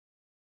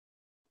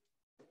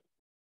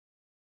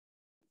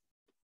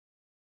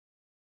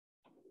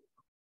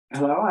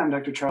Hello, I'm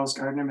Dr. Charles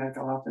Gardner,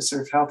 Medical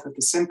Officer of Health at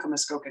the Simcoe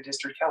Muskoka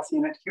District Health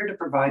Unit, here to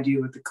provide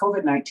you with the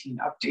COVID-19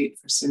 update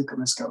for Simcoe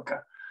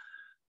Muskoka.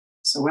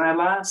 So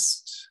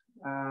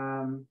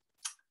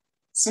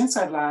since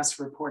I last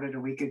reported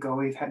a week ago,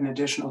 we've had an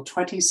additional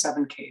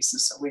 27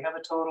 cases. So we have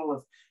a total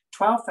of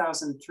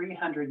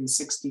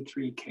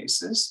 12,363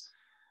 cases.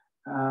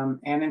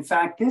 And in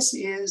fact, this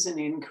is an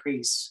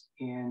increase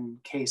in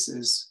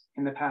cases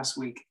in the past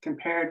week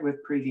compared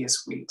with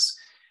previous weeks.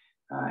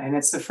 And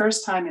it's the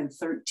first time in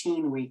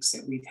 13 weeks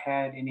that we've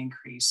had an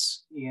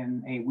increase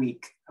in a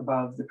week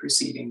above the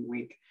preceding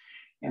week.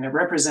 And it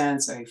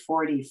represents a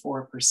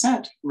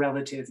 44%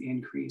 relative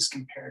increase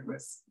compared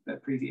with the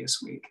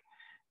previous week,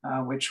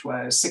 which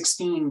was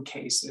 16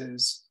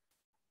 cases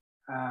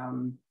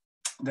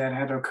that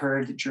had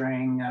occurred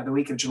during the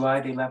week of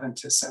July the 11th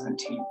to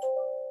 17th.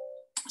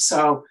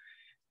 So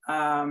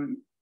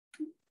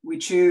we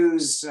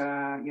choose,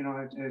 a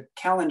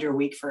calendar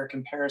week for a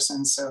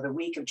comparison. So the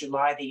week of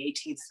July the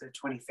 18th to the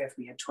 25th,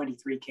 we had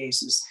 23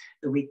 cases.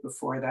 The week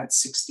before that,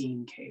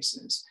 16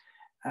 cases.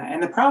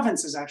 And the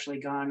province has actually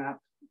gone up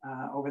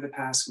over the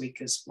past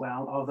week as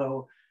well,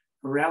 although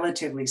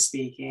relatively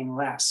speaking,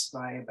 less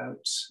by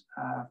about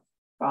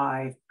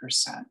 5%.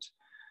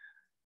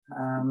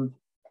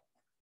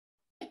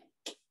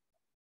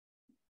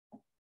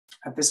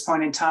 At this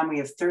point in time, we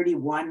have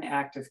 31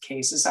 active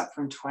cases, up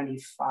from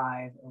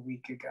 25 a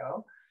week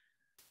ago.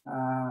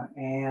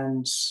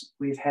 And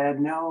we've had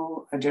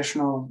no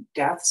additional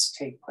deaths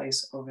take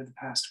place over the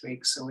past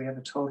week. So we have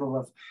a total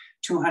of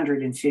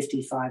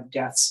 255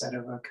 deaths that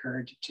have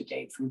occurred to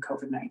date from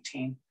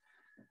COVID-19.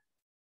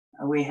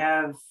 We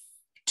have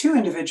 2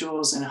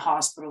 individuals in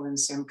hospital in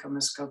Simcoe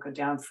Muskoka,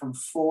 down from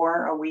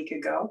 4 a week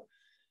ago,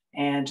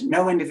 and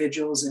no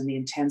individuals in the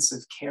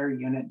intensive care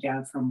unit,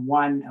 down from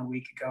 1 a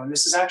week ago. And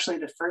this is actually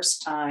the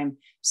first time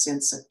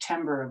since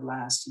September of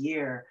last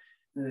year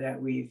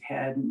that we've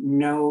had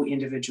no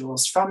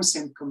individuals from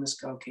Simcoe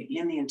Muskoka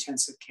in the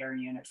intensive care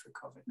unit for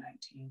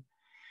COVID-19.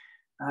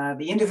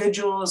 The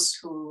individuals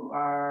who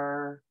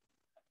are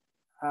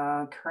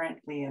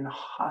currently in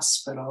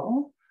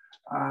hospital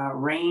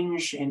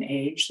range in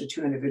age, the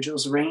 2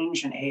 individuals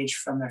range in age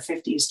from their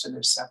 50s to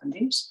their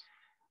 70s.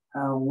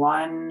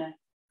 One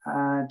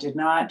did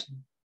not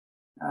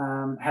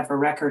have a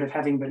record of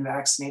having been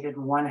vaccinated.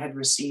 One had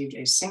received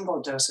a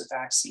single dose of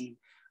vaccine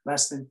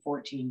less than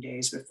 14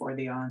 days before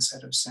the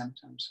onset of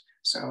symptoms.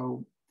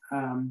 So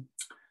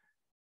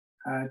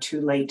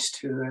too late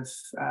to have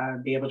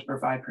be able to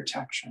provide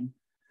protection.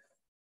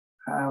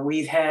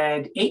 We've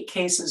had 8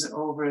 cases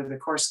over the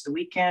course of the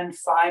weekend,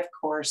 5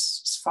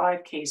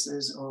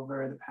 cases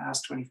over the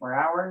past 24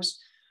 hours.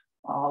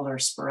 All are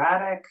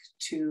sporadic,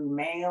 2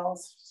 male,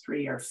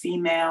 3 are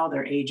female.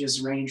 Their ages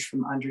range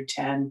from under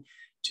 10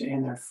 to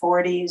in their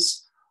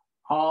 40s,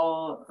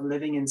 all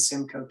living in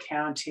Simcoe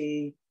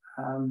County.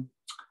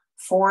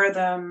 4 of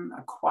them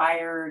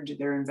acquired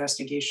their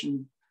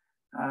investigation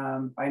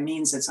by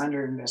means that's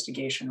under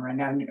investigation right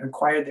now,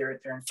 acquired their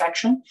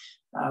infection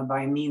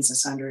by means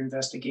that's under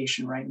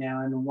investigation right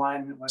now. And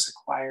 1 was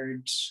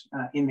acquired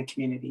in the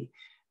community,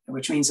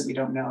 which means that we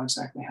don't know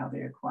exactly how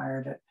they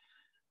acquired it.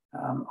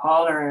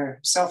 All are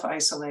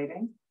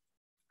self-isolating.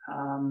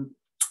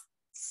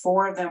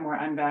 4 of them were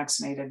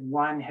unvaccinated.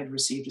 1 had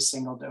received a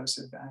single dose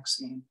of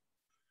vaccine.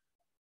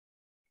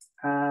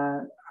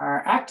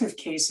 Our active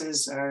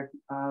cases are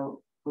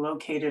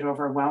located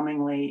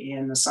overwhelmingly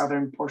in the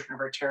southern portion of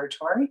our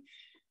territory: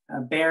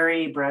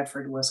 Barrie,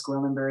 Bradford, West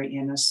Gwillimbury,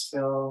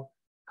 Innisfil,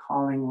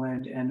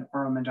 Collingwood, and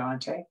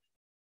Oro-Medonte.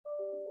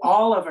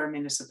 All of our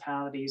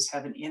municipalities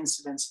have an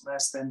incidence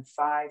less than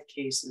 5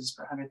 cases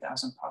per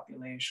 100,000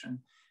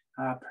 population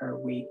per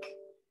week.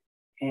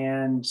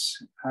 And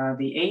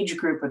the age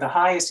group with the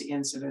highest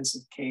incidence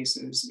of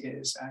cases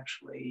is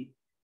actually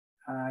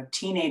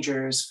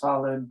teenagers,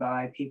 followed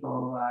by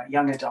people,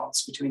 young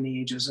adults between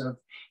the ages of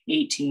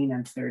 18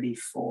 and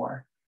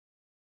 34.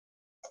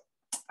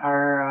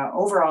 Our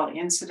overall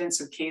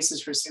incidence of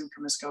cases for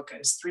Simcoe Muskoka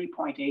is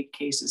 3.8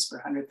 cases per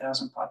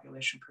 100,000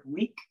 population per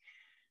week,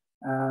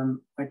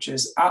 which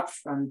is up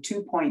from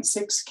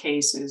 2.6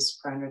 cases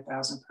per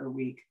 100,000 per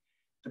week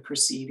the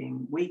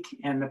preceding week.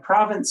 And the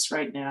province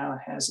right now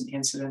has an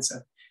incidence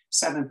of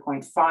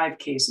 7.5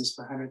 cases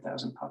per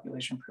 100,000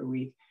 population per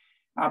week,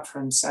 up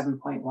from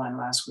 7.1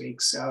 last week.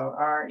 So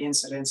our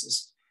incidence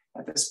is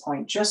at this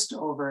point just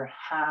over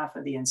half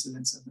of the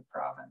incidence of the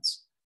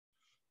province.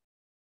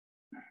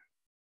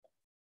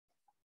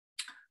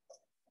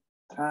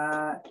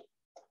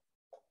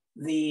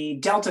 The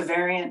Delta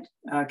variant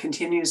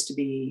continues to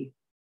be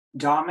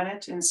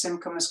dominant in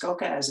Simcoe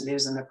Muskoka, as it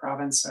is in the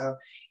province. So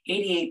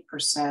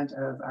 88%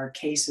 of our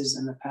cases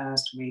in the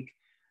past week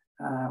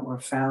were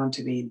found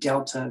to be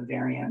Delta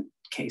variant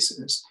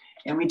cases.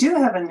 And we do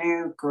have a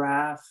new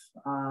graph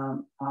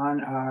on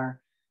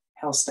our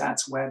Health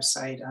Stats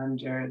website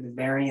under the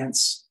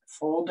variants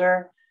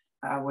folder,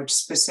 which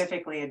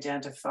specifically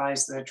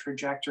identifies the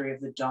trajectory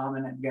of the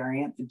dominant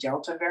variant, the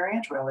Delta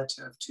variant,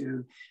 relative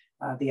to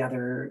the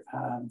other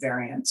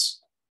variants.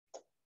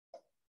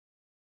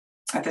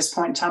 At this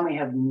point in time, we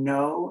have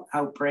no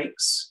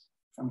outbreaks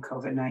from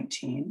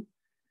COVID-19.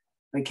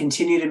 We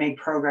continue to make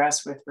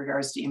progress with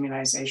regards to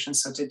immunization.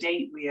 So to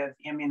date, we have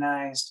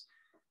immunized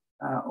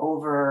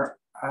over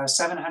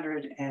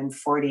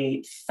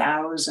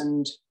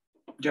 748,000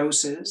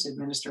 doses,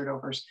 administered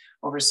over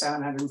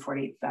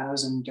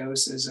 748,000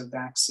 doses of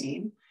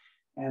vaccine.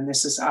 And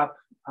this is up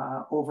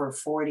over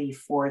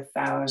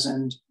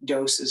 44,000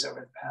 doses over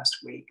the past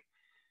week.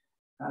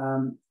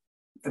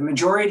 The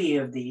majority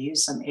of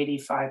these, some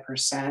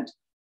 85%,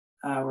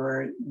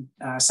 were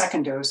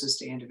second doses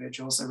to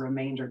individuals, the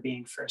remainder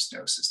being first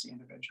doses to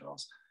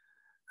individuals.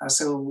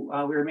 So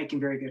we were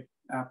making very good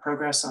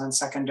progress on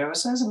second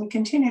doses, and we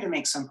continue to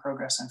make some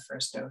progress on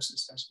first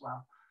doses as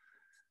well.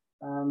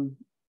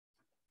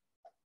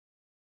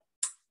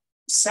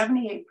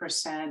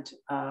 78%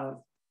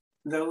 of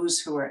those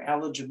who are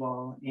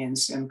eligible in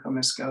Simcoe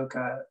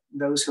Muskoka,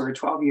 those who are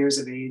 12 years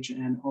of age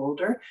and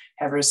older,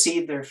 have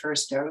received their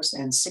first dose,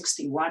 and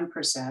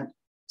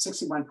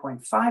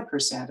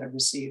 61.5% have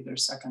received their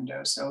second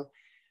dose. So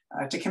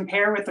to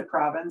compare with the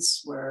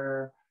province,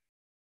 we're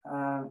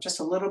just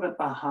a little bit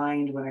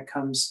behind when it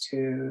comes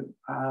to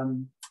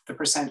the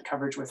percent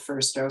coverage with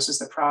first doses,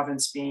 the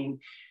province being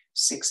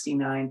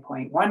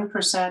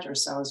 69.1%,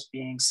 ourselves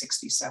being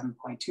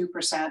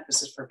 67.2%.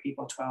 This is for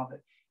people 12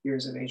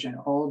 years of age and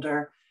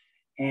older.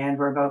 And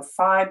we're about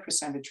 5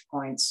 percentage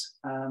points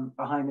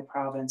behind the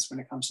province when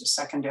it comes to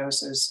second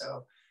doses.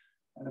 So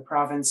the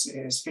province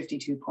is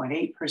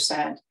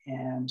 52.8%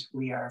 and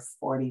we are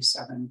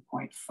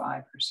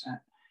 47.5%.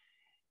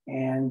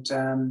 And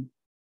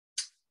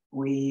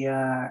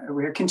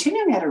we're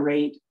continuing at a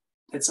rate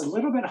that's a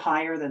little bit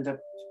higher than the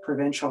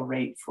provincial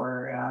rate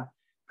for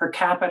per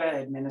capita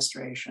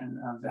administration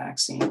of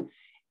vaccine.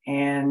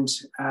 And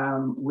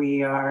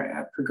we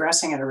are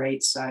progressing at a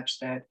rate such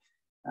that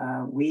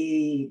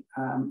we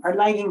are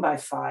lagging by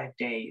 5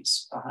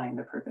 days behind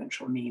the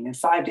provincial mean. In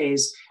 5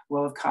 days,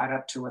 we'll have caught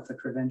up to what the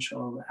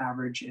provincial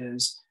average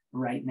is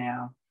right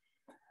now.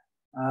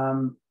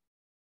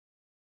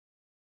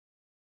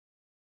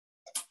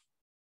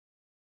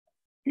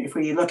 If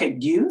we look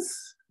at youth,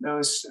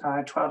 those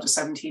 12 to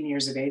 17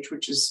 years of age,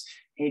 which is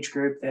age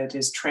group that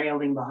is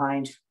trailing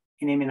behind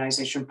in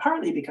immunization,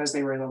 partly because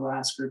they were the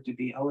last group to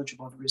be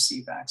eligible to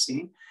receive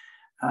vaccine.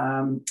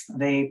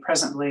 They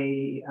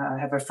presently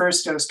have a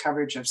first dose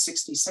coverage of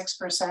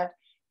 66%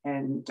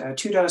 and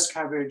two dose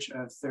coverage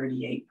of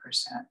 38%.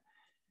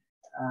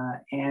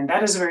 And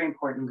that is a very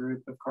important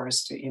group, of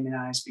course, to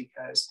immunize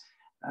because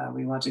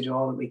we want to do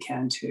all that we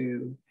can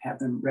to have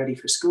them ready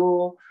for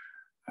school,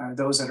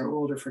 those that are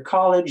older for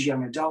college,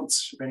 young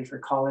adults ready for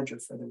college or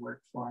for the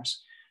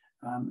workforce.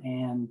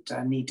 And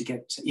need to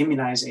get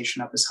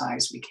immunization up as high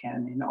as we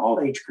can in all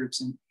age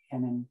groups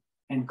and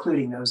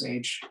including those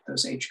age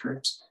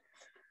groups.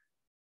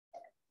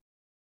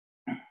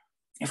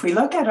 If we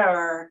look at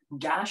our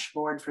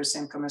dashboard for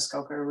Simcoe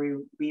Muskoka,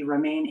 we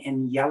remain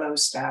in yellow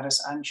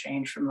status,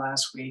 unchanged from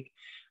last week.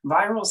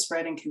 Viral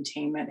spread and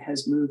containment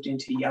has moved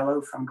into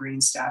yellow from green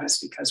status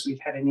because we've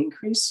had an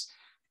increase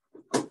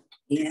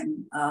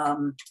in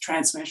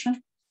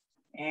transmission.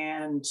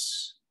 And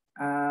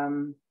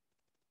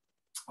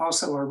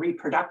also, our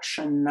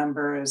reproduction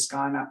number has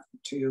gone up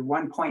to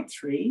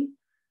 1.3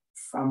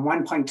 from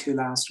 1.2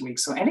 last week.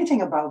 So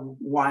anything above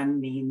 1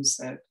 means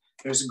that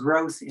there's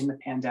growth in the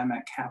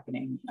pandemic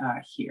happening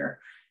here.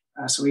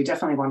 So we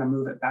definitely want to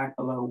move it back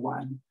below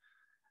 1.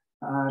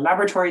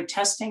 Laboratory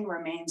testing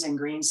remains in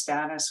green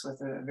status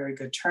with a very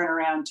good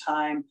turnaround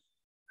time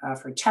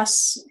for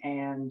tests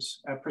and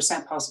a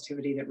percent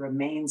positivity that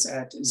remains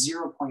at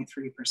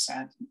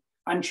 0.3%,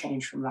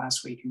 unchanged from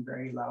last week and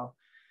very low.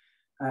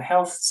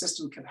 Health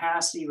system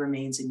capacity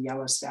remains in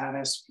yellow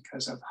status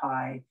because of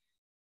high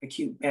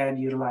acute bed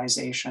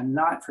utilization,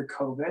 not for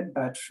COVID,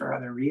 but for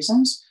other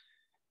reasons.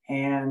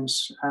 And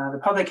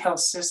the public health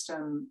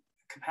system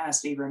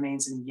capacity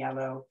remains in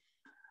yellow,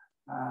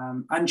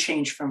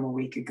 unchanged from a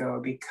week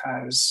ago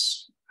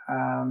because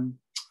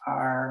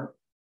our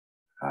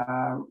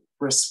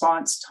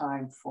response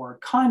time for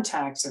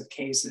contacts of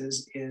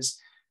cases is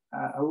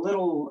a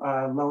little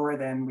lower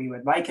than we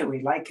would like it.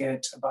 We'd like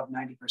it above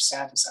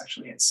 90%. It's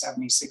actually at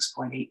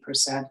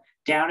 76.8%,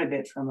 down a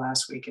bit from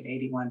last week at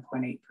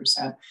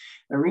 81.8%.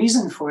 The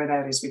reason for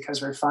that is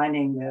because we're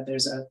finding that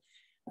there's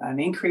an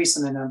increase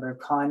in the number of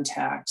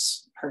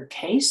contacts per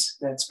case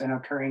that's been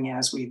occurring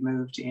as we've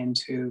moved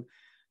into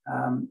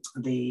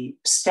the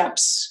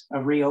steps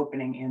of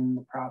reopening in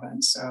the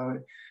province.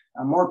 So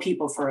more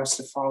people for us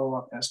to follow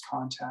up as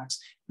contacts.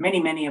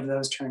 Many of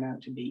those turn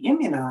out to be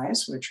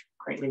immunized, which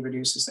greatly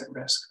reduces that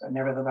risk, but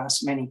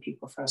nevertheless, many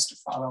people for us to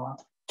follow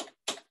up.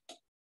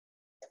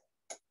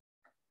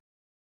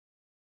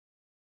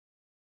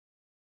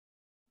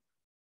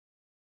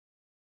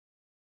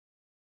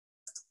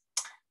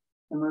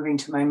 And moving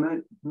to my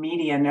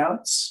media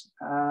notes,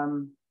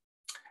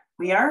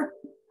 we are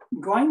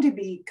going to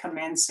be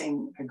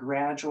commencing a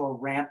gradual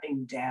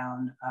ramping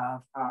down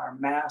of our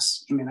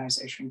mass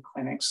immunization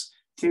clinics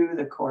through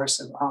the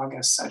course of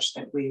August, such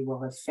that we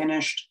will have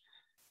finished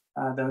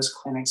those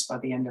clinics by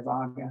the end of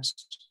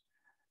August.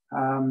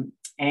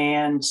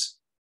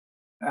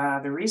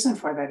 The reason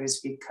for that is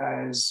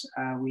because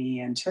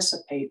we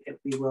anticipate that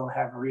we will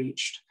have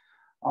reached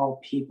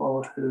all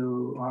people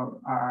who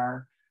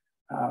are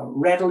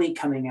readily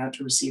coming out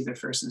to receive the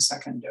first and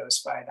second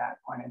dose by that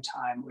point in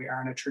time. We are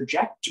on a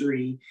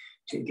trajectory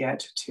to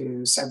get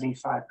to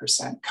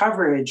 75%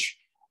 coverage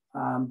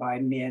by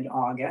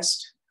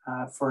mid-August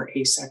for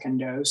a second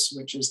dose,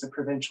 which is the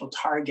provincial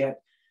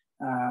target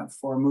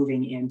for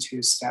moving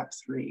into step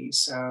 3.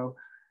 So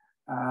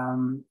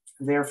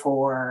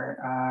therefore,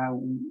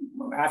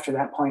 after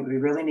that point, we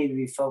really need to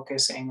be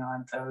focusing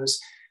on those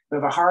who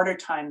have a harder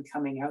time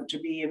coming out to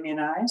be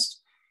immunized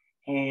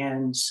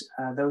and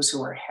those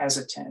who are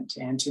hesitant.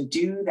 And to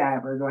do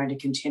that, we're going to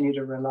continue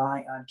to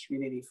rely on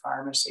community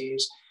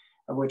pharmacies,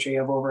 of which we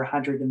have over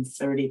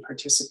 130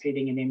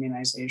 participating in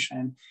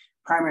immunization,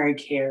 primary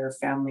care,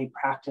 family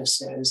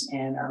practices,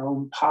 and our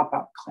own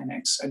pop-up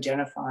clinics,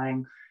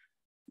 identifying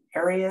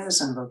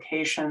areas and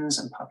locations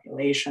and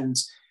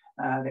populations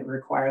that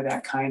require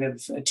that kind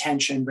of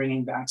attention,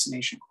 bringing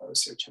vaccination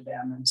closer to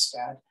them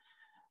instead.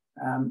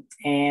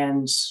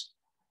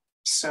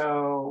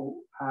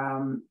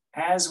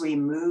 As we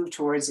move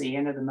towards the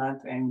end of the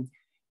month and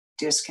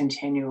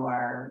discontinue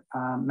our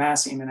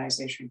mass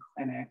immunization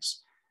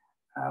clinics,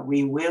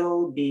 we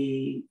will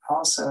be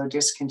also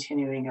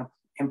discontinuing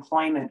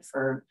employment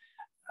for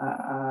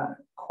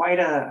quite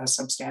a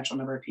substantial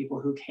number of people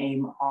who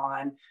came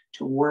on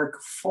to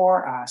work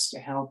for us to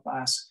help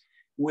us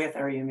with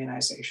our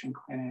immunization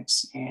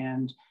clinics.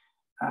 And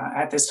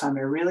at this time,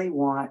 I really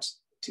want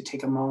to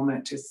take a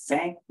moment to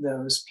thank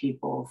those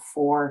people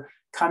for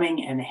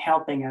coming and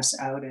helping us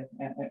out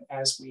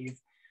as we've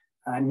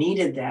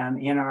needed them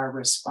in our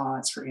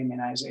response for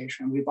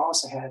immunization. We've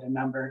also had a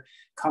number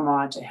come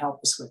on to help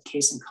us with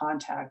case and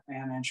contact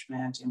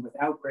management and with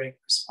outbreak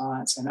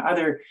response and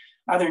other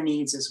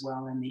needs as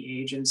well in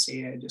the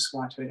agency. I just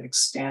want to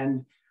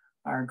extend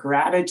our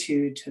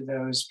gratitude to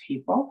those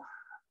people.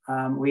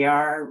 We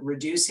are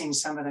reducing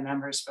some of the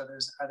numbers for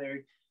those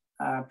other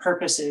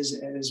purposes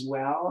as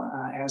well,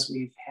 as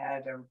we've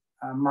had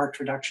a marked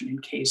reduction in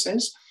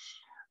cases.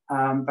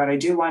 But I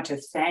do want to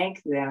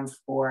thank them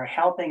for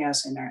helping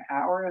us in our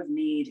hour of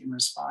need in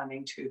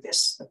responding to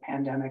this, the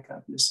pandemic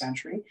of the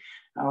century.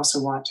 I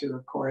also want to,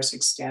 of course,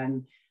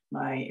 extend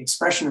my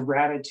expression of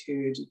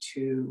gratitude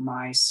to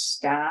my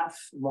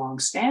staff,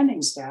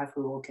 longstanding staff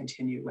who will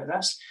continue with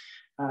us,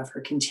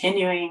 for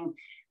continuing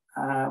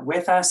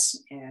with us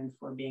and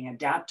for being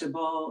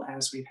adaptable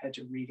as we've had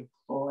to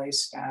redeploy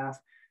staff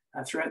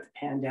throughout the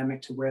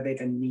pandemic to where they've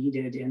been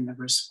needed in the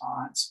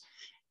response.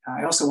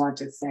 I also want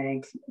to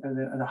thank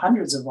the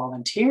hundreds of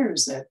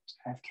volunteers that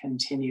have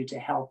continued to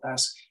help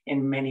us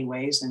in many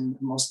ways, and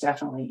most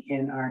definitely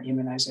in our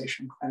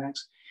immunization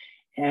clinics.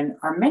 And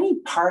our many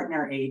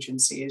partner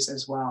agencies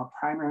as well,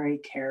 primary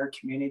care,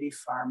 community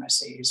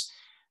pharmacies,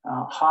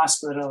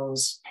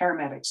 hospitals,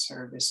 paramedic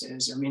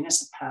services, or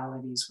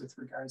municipalities with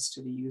regards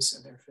to the use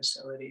of their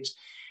facilities.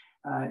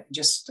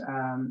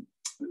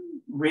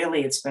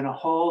 Really, it's been a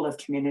whole of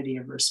community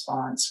of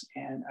response,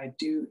 and I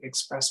do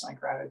express my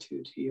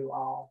gratitude to you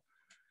all.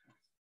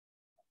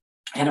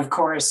 And of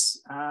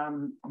course,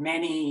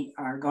 many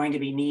are going to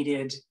be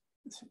needed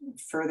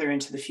further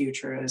into the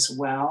future as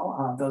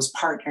well. Those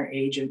partner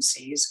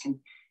agencies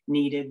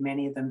needed,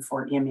 many of them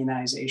for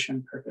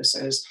immunization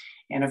purposes,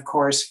 and of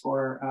course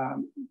for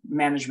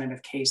management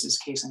of cases,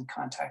 case and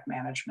contact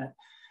management.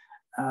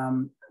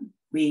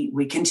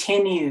 We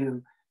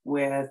continue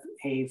with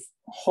a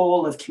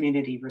whole of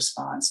community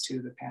response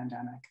to the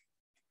pandemic.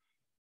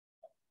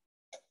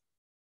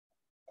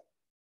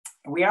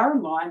 We are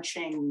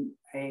launching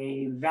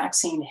a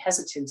vaccine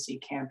hesitancy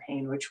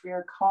campaign, which we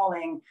are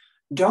calling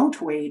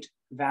Don't Wait,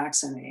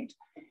 Vaccinate.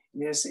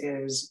 This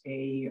is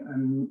a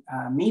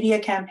media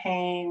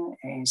campaign,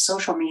 a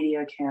social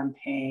media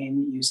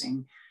campaign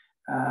using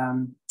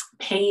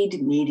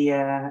paid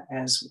media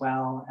as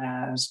well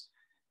as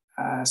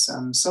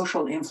some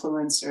social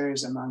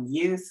influencers among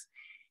youth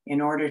in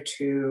order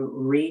to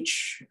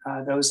reach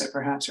those that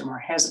perhaps are more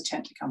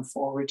hesitant to come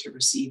forward to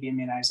receive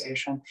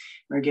immunization.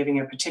 We're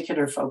giving a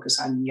particular focus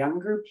on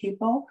younger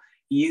people,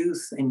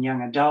 youth and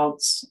young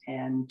adults,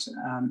 and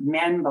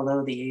men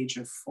below the age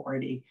of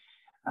 40,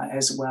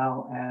 as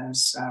well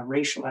as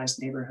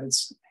racialized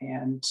neighborhoods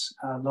and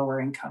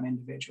lower income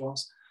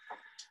individuals.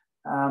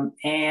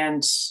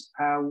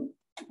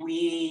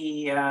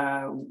 We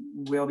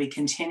will be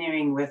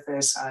continuing with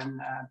this on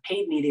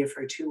paid media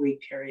for a 2-week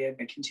period,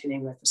 but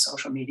continuing with the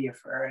social media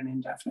for an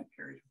indefinite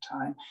period of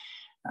time.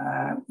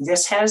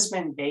 This has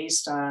been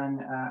based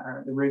on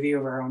the review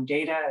of our own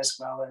data, as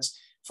well as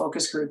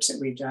focus groups that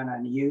we've done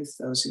on youth,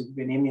 those who've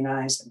been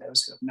immunized and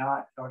those who have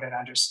not, in order to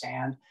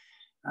understand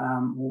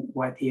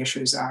what the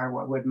issues are,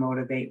 what would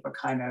motivate, what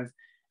kind of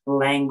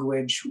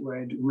language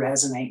would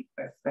resonate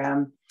with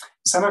them.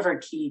 Some of our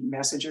key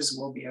messages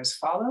will be as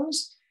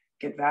follows.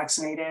 Get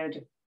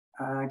vaccinated.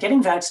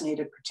 Getting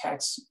vaccinated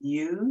protects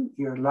you,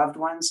 your loved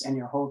ones, and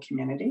your whole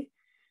community.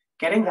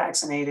 Getting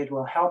vaccinated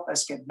will help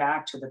us get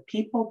back to the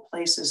people,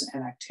 places,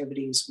 and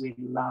activities we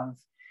love.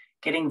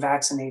 Getting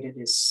vaccinated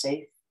is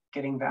safe,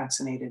 getting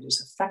vaccinated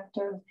is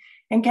effective,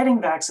 and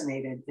getting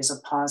vaccinated is a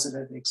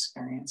positive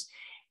experience.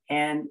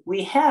 And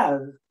we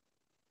have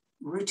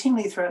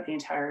routinely throughout the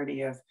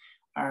entirety of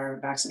our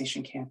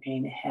vaccination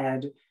campaign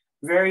had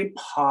very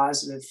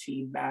positive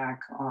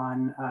feedback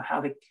on how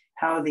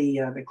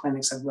the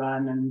clinics have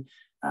run,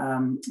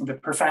 and the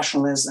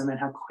professionalism and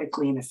how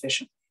quickly and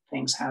efficient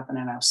things happen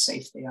and how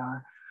safe they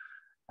are.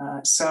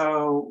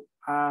 So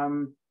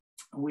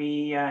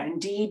we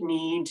indeed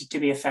need to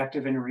be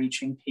effective in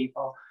reaching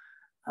people,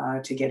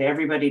 to get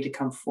everybody to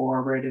come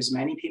forward, as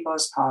many people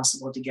as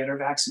possible, to get our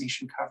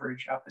vaccination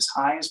coverage up as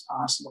high as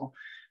possible,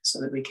 so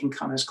that we can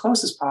come as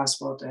close as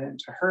possible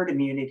to herd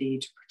immunity,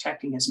 to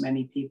protecting as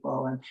many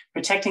people and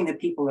protecting the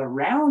people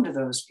around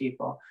those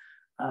people,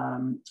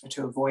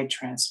 to avoid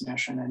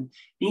transmission, and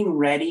being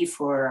ready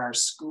for our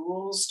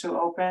schools to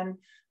open,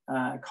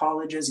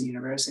 colleges and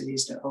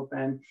universities to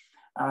open.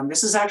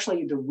 This is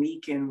actually the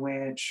week in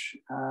which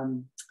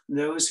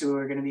those who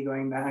are going to be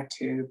going back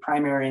to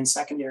primary and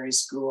secondary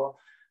school,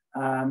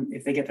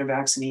 if they get their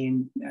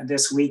vaccine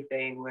this week,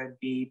 they would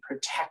be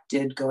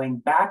protected going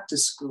back to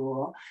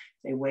school.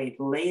 They wait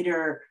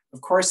later.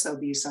 Of course, there'll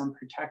be some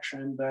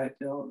protection, but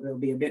they'll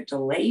be a bit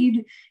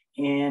delayed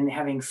in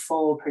having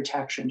full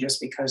protection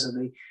just because of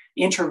the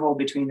interval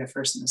between the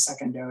first and the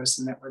second dose,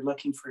 and that we're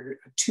looking for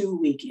a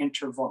 2-week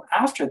interval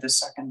after the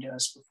second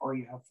dose before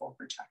you have full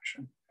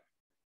protection.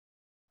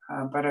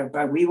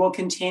 But we will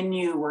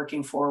continue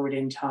working forward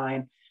in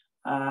time,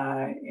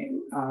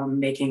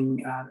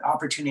 making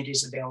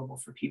opportunities available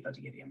for people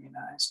to get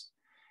immunized.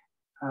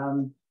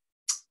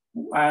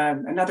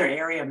 Another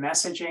area of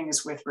messaging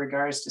is with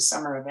regards to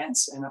summer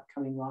events and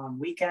upcoming long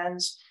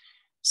weekends.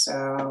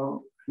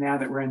 So now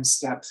that we're in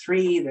step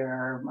 3, there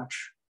are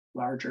much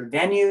larger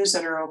venues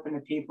that are open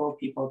to people.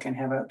 People can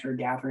have outdoor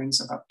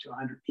gatherings of up to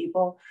 100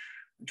 people,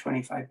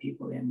 25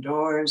 people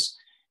indoors.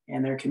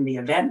 And there can be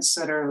events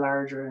that are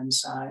larger in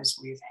size.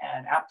 We've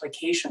had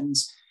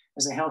applications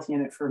as a health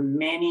unit for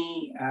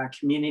many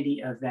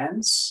community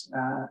events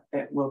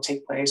that will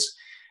take place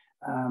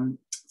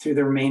through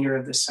the remainder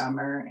of the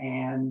summer.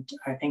 And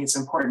I think it's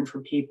important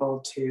for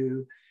people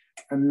to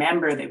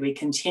remember that we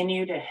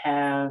continue to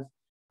have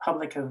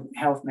public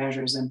health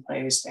measures in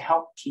place to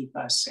help keep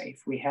us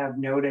safe. We have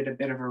noted a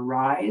bit of a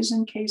rise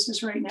in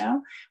cases right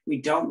now.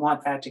 We don't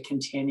want that to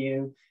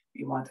continue.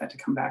 We want that to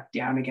come back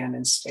down again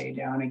and stay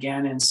down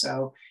again. And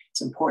so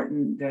it's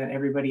important that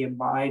everybody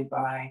abide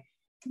by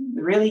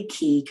the really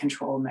key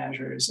control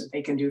measures that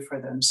they can do for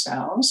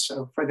themselves.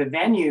 So for the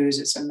venues,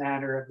 it's a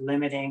matter of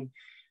limiting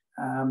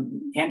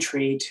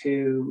entry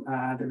to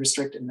the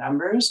restricted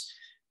numbers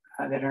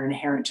that are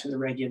inherent to the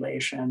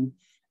regulation,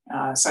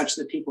 such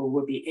that people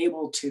will be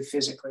able to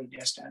physically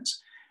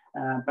distance.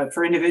 But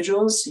for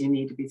individuals, you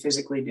need to be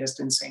physically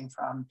distancing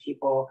from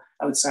people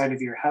outside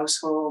of your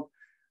household.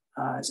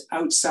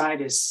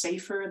 Outside is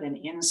safer than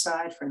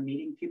inside for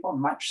meeting people,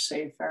 much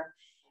safer.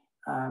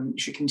 You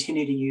should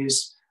continue to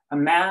use a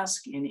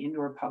mask in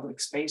indoor public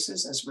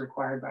spaces as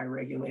required by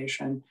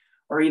regulation,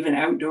 or even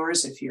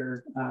outdoors if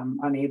you're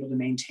unable to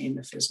maintain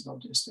the physical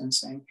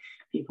distancing.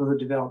 People who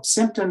develop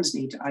symptoms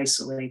need to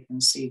isolate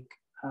and seek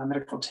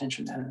medical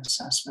attention and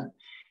assessment.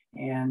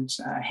 And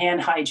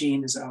hand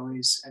hygiene is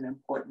always an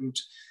important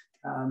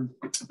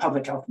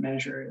public health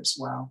measure as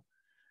well.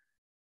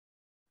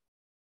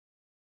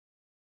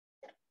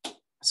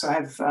 So I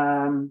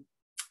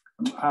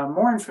have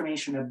more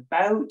information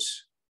about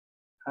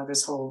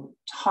this whole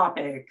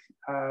topic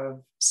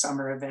of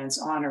summer events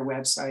on our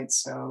website.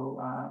 So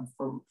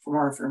for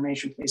more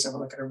information, please have a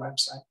look at our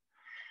website.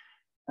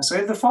 So we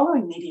have the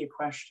following media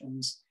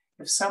questions.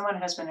 If someone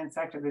has been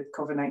infected with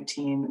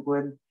COVID-19,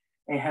 would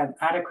they have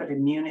adequate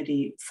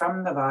immunity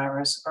from the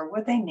virus, or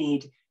would they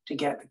need to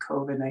get the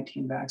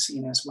COVID-19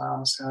 vaccine as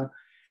well? So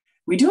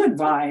we do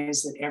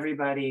advise that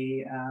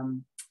everybody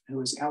who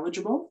is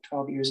eligible,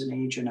 12 years of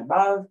age and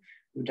above,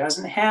 who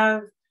doesn't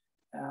have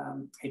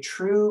a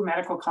true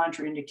medical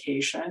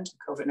contraindication to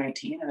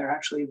COVID-19, and they're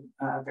actually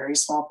a very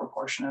small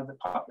proportion of the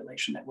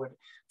population that would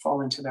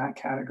fall into that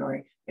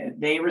category,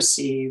 they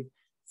receive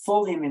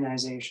full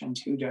immunization,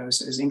 2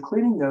 doses,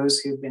 including those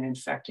who've been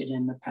infected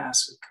in the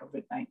past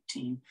with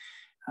COVID-19.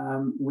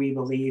 We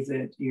believe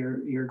that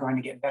you're going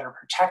to get better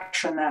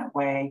protection that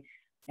way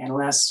and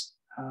less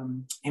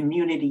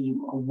immunity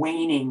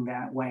waning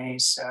that way.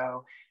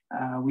 So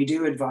we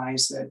do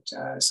advise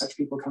that such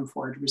people come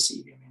forward to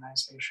receive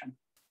immunization.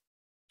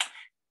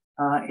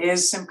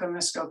 Is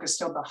Simcoe-Muskoka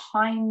still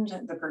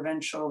behind the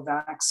provincial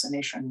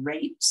vaccination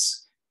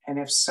rates? And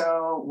if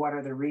so, what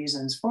are the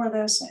reasons for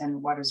this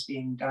and what is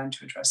being done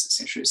to address this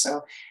issue?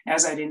 So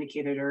as I'd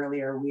indicated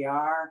earlier, we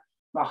are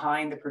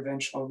behind the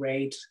provincial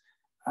rate,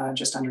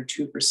 just under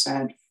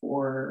 2%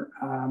 for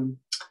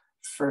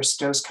first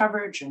dose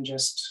coverage and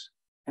just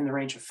in the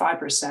range of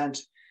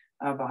 5%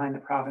 behind the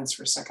province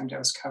for second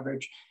dose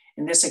coverage.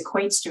 And this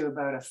equates to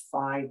about a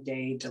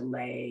 5-day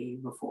delay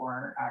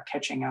before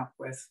catching up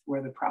with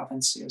where the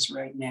province is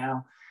right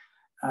now.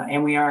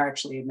 And we are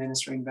actually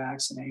administering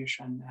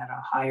vaccination at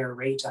a higher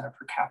rate on a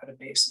per capita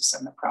basis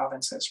than the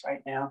provinces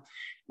right now.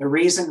 The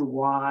reason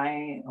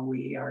why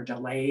we are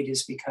delayed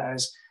is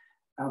because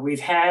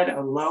we've had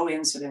a low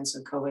incidence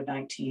of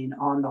COVID-19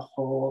 on the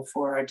whole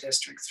for our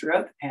district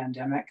throughout the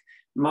pandemic.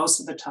 Most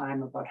of the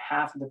time, about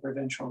half of the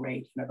provincial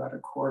rate and about a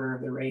quarter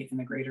of the rate in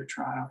the Greater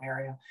Toronto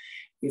area.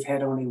 We've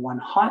had only one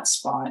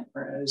hotspot,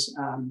 whereas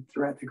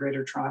throughout the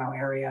Greater Toronto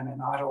area and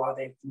in Ottawa,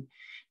 they've been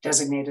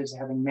designated as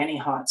having many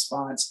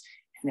hotspots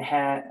and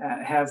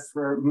have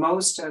for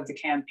most of the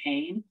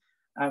campaign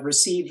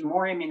received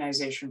more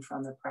immunization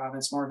from the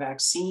province, more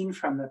vaccine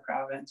from the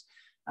province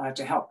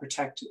to help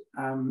protect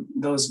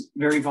those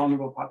very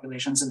vulnerable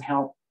populations and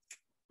help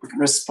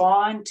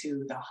respond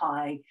to the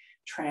high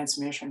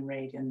transmission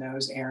rate in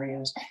those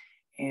areas.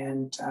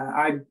 And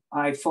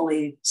I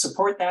fully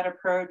support that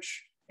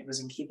approach. It was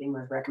in keeping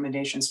with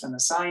recommendations from the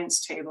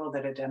science table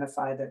that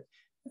identified that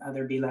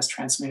there'd be less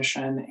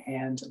transmission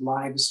and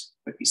lives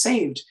would be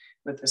saved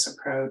with this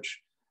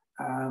approach.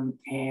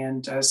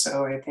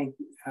 So I think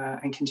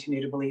and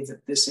continue to believe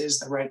that this is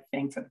the right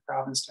thing for the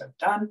province to have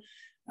done.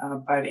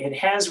 But it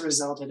has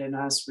resulted in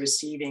us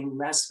receiving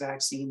less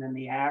vaccine than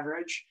the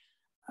average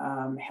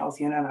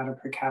health unit on a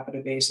per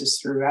capita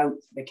basis throughout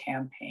the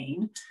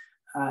campaign.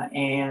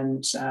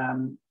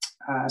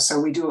 So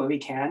we do what we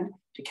can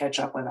to catch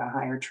up with a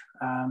higher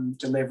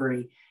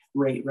delivery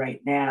rate right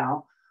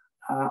now.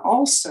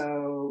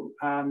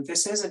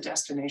 This is a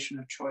destination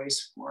of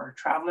choice for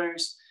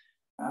travelers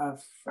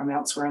from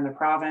elsewhere in the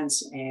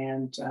province.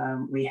 And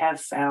we have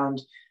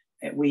found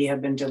that we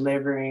have been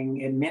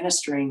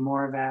administering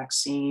more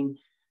vaccine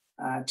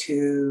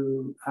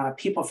to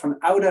people from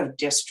out of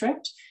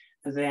district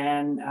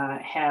than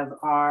have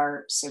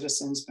our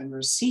citizens been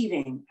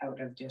receiving out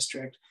of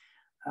district.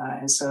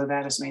 And so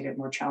that has made it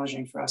more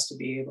challenging for us to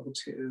be able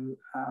to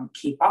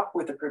keep up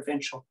with the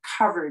provincial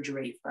coverage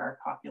rate for our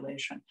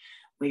population.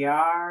 We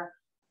are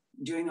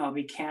doing what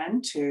we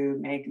can to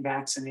make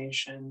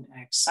vaccination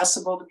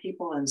accessible to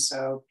people. And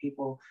so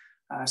people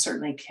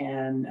certainly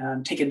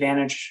can take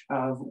advantage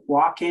of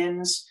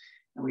walk-ins.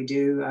 And we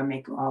do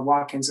make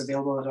walk-ins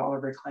available at all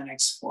of our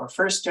clinics for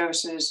first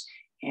doses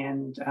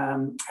and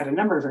at a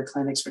number of our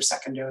clinics for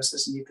second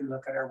doses. And you can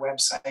look at our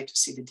website to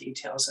see the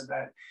details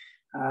about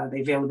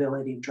the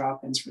availability of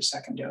drop-ins for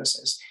second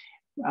doses.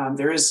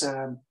 There is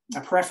a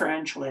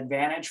preferential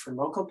advantage for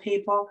local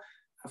people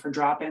for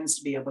drop-ins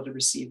to be able to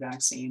receive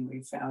vaccine,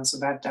 we've found. So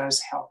that does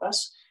help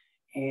us.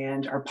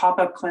 And our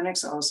pop-up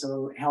clinics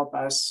also help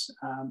us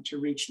to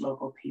reach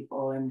local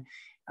people. And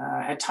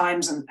at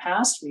times in the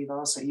past, we've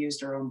also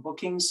used our own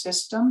booking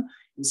system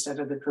instead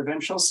of the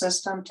provincial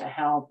system to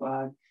help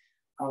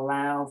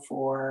allow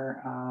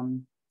for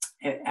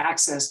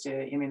access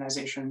to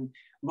immunization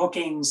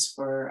bookings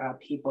for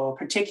people,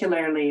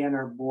 particularly in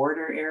our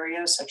border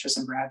areas, such as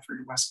in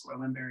Bradford, West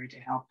Gwillimbury, to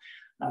help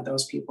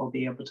those people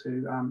be able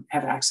to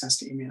have access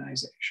to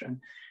immunization.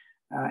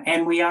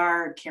 And we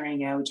are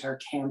carrying out our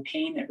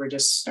campaign that we're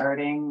just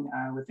starting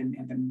with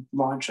the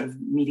launch of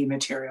media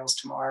materials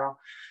tomorrow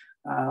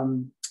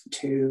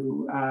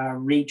to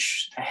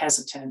reach the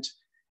hesitant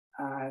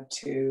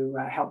to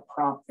help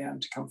prompt them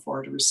to come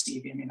forward to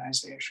receive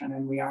immunization.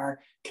 And we are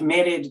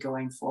committed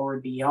going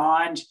forward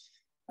beyond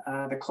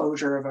the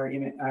closure of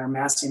our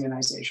mass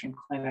immunization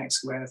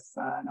clinics with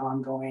an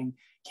ongoing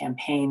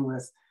campaign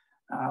with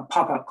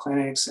pop-up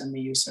clinics and the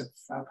use of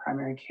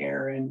primary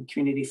care and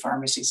community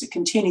pharmacies to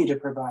continue to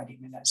provide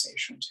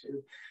immunization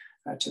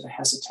to the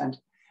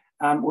hesitant.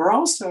 We're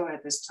also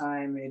at this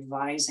time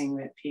advising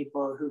that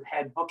people who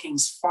had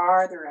bookings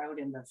farther out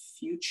in the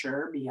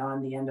future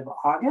beyond the end of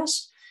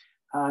August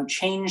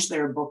change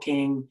their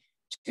booking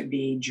to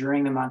be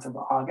during the month of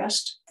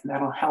August, and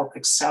that'll help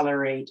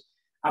accelerate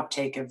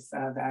uptake of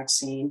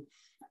vaccine.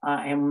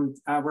 And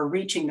we're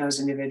reaching those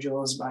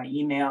individuals by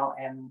email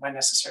and when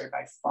necessary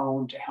by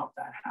phone to help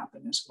that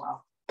happen as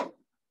well.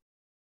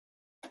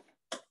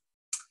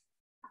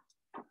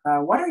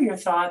 What are your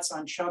thoughts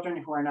on children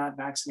who are not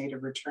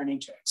vaccinated returning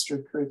to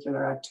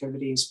extracurricular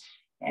activities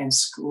and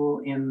school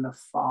in the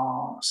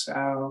fall?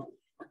 So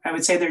I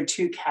would say there are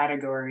two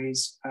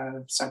categories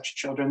of such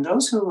children.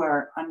 Those who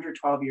are under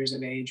 12 years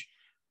of age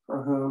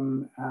for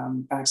whom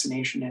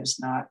vaccination is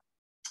not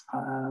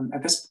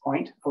at this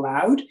point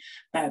allowed.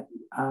 That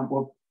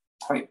will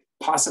quite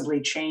possibly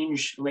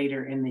change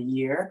later in the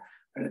year,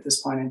 but at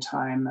this point in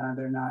time,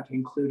 they're not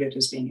included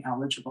as being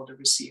eligible to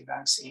receive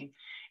vaccine.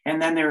 And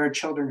then there are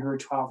children who are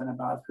 12 and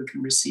above who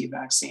can receive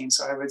vaccine.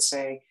 So I would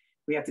say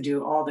we have to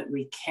do all that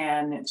we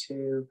can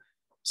to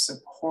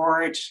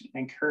support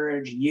and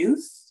encourage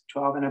youth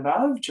 12 and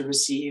above to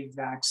receive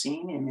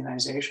vaccine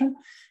immunization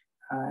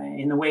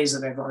in the ways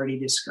that I've already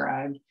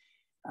described.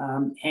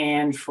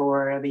 And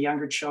for the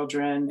younger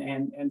children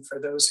and for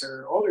those who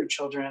are older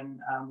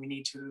children, we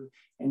need to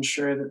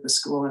ensure that the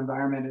school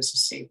environment is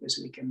as safe as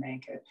we can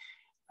make it.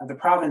 The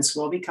province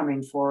will be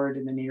coming forward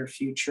in the near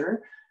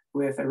future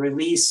with a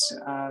release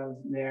of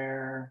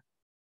their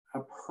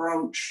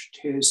approach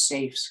to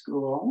safe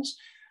schools.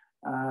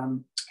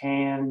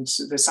 And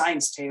the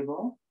science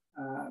table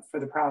for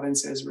the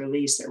province has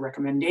released their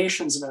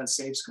recommendations about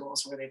safe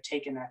schools, where they've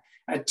taken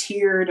a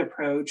tiered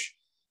approach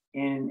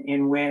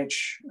in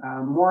which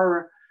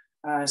more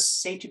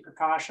safety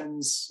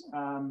precautions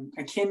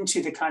akin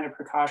to the kind of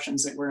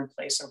precautions that were in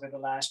place over the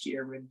last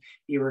year would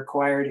be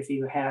required if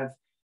you have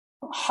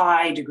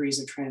high degrees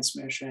of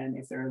transmission.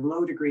 If there are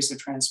low degrees of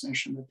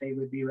transmission, that they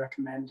would be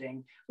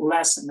recommending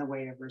less in the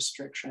way of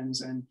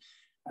restrictions, and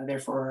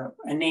therefore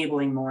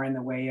enabling more in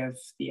the way of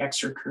the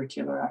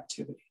extracurricular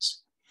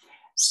activities.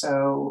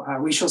 So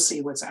we shall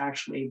see what's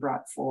actually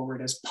brought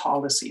forward as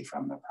policy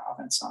from the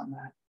province on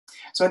that.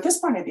 So at this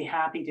point, I'd be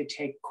happy to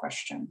take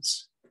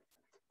questions.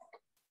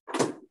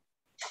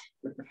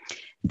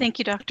 Thank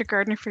you, Dr.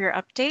 Gardner, for your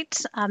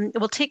update.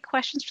 We'll take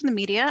questions from the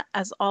media.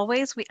 As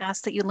always, we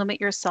ask that you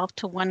limit yourself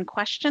to one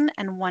question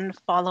and one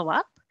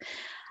follow-up,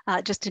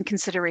 just in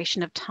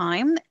consideration of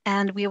time.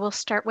 And we will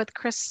start with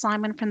Chris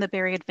Simon from the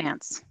Barrie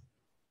Advance.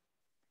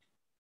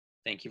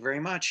 Thank you very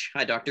much.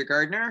 Hi, Dr.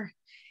 Gardner.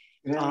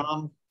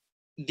 Yeah.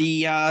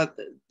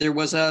 There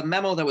was a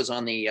memo that was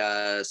on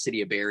the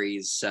City of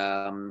Barrie's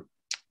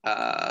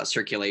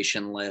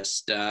circulation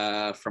list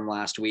from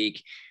last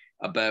week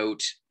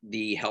about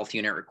the health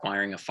unit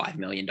requiring a $5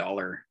 million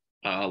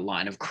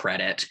line of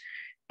credit.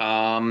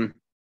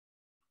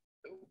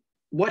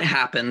 What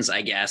happens,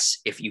 I guess,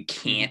 if you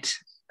can't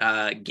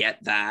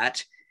get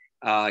that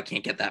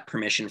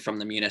permission from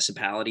the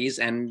municipalities?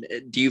 And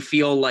do you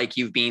feel like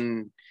you've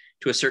been,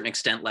 to a certain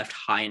extent, left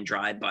high and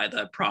dry by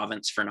the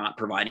province for not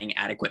providing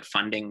adequate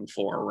funding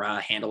for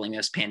handling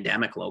this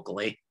pandemic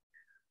locally?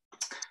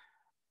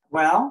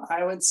 Well,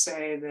 I would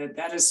say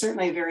that is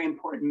certainly a very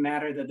important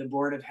matter that the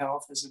Board of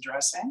Health is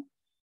addressing,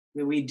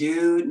 that we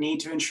do need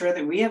to ensure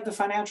that we have the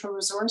financial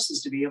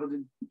resources to be able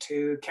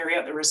to carry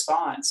out the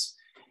response.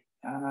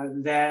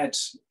 At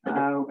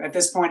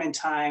this point in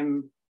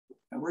time,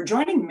 we're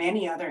joining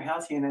many other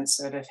health units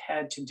that have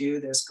had to do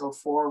this, go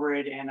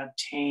forward and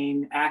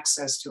obtain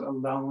access to a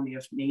loan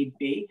if need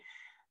be,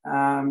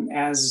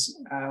 as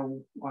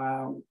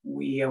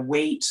we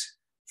await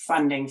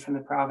funding from the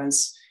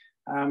province.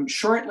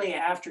 Shortly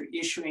after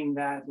issuing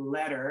that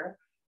letter,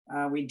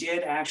 we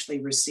did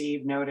actually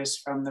receive notice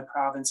from the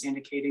province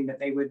indicating that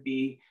they would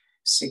be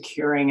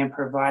securing and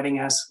providing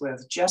us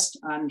with just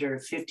under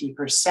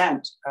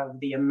 50% of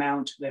the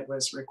amount that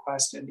was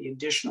requested, the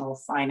additional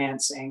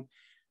financing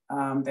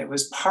that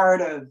was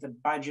part of the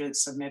budget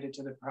submitted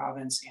to the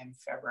province in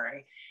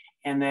February.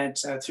 And that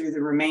through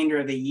the remainder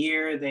of the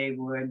year, they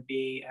would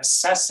be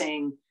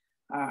assessing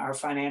our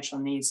financial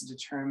needs to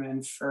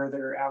determine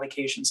further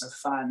allocations of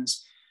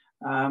funds.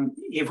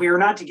 If we were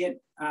not to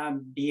get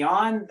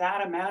beyond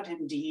that amount,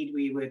 indeed,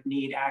 we would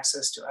need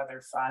access to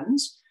other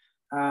funds.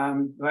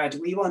 But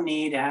we will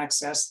need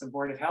access, the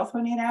Board of Health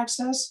will need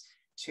access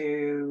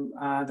to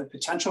the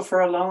potential for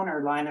a loan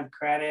or line of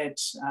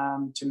credit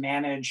to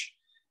manage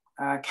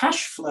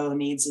cash flow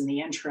needs in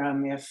the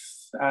interim if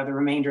the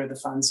remainder of the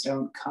funds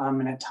don't come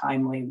in a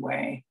timely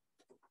way.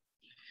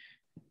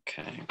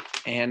 Okay.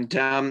 And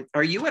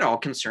are you at all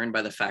concerned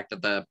by the fact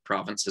that the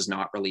province has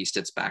not released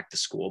its back to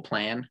school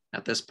plan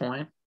at this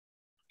point?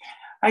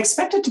 I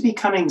expect it to be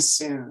coming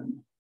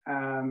soon.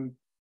 I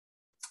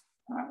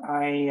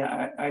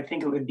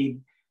think it would be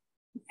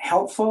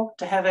helpful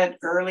to have it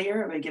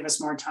earlier. It would give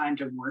us more time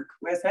to work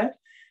with it.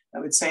 I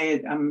would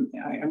say I'm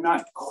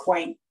not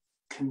quite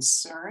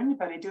concerned,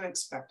 but I do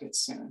expect it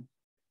soon.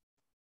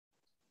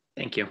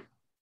 Thank you.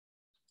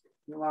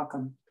 You're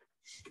welcome.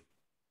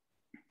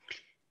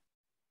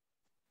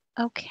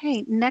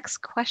 Okay, next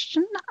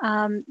question.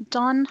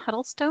 Dawn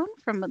Huddlestone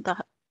from the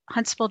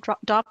Huntsville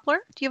Doppler.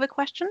 Do you have a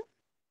question?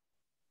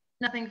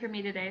 Nothing for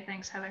me today.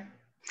 Thanks, Heather.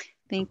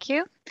 Thank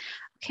you.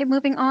 Okay,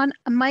 moving on.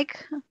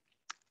 Mike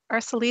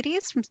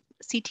Arcelides from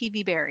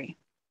CTV Barrie.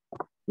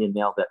 You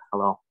nailed it.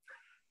 Hello.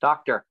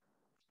 Doctor,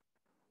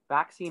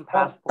 vaccine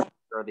passports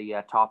are the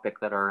topic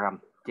that are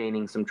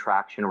gaining some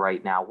traction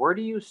right now. Where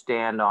do you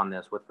stand on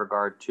this with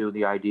regard to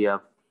the idea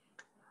of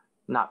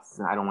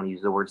I don't want to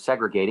use the word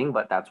segregating,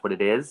 but that's what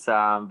it is,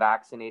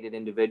 vaccinated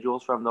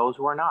individuals from those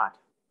who are not?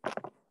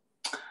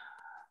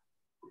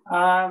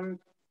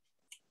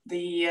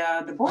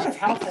 The Board of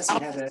Health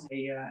hasn't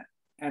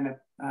had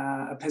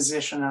a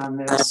position on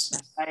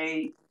this.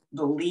 I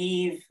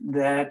believe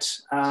that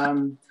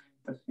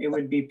it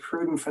would be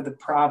prudent for the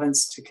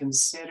province to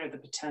consider the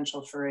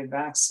potential for a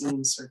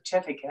vaccine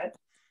certificate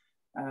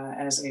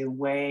as a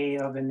way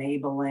of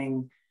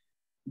enabling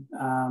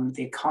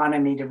the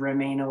economy to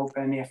remain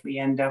open. If we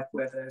end up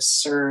with a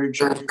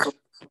surge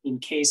in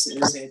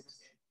cases,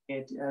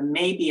 it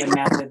may be a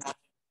method to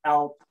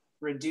help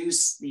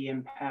reduce the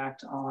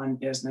impact on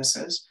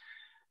businesses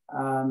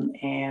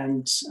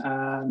and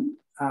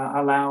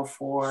allow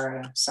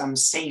for some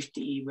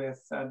safety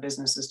with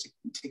businesses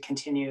to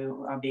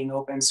continue being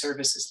open,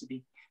 services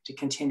to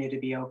continue to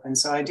be open.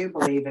 So I do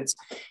believe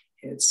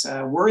it's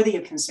worthy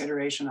of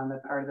consideration on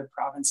the part of the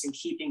province in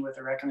keeping with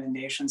the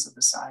recommendations of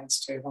the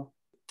science table.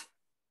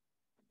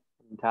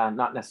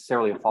 Not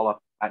necessarily a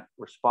follow-up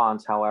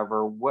response.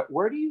 However,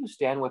 where do you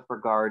stand with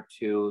regard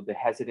to the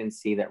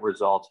hesitancy that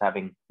results,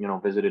 having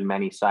visited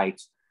many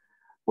sites,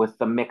 with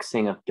the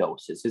mixing of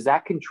doses? Is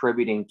that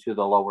contributing to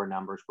the lower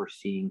numbers we're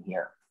seeing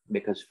here?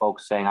 Because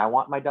folks saying, I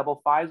want my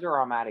double Pfizer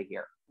or I'm out of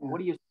here. Yeah. What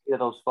do you say to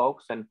those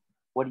folks, and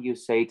what do you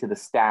say to the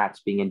stats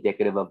being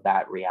indicative of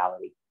that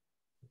reality?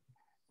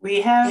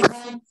 We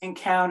have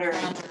encountered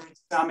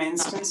some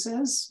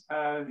instances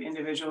of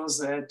individuals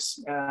that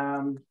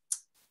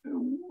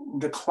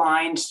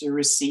declined to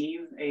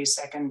receive a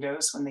second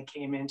dose when they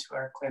came into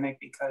our clinic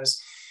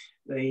because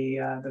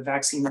the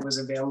vaccine that was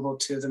available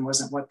to them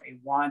wasn't what they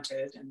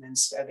wanted, and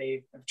instead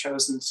they have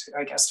chosen to,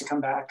 I guess, to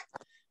come back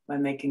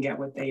when they can get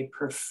what they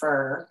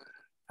prefer.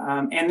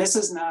 And this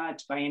is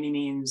not by any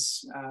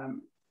means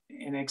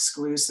an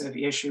exclusive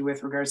issue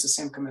with regards to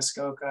Simcoe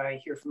Muskoka.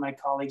 I hear from my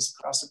colleagues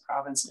across the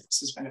province that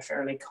this has been a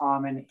fairly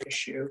common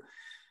issue.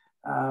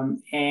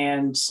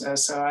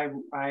 So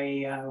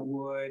I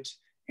would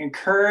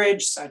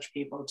encourage such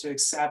people to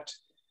accept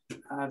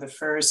the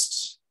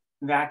first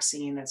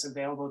vaccine that's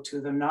available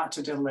to them, not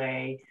to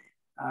delay,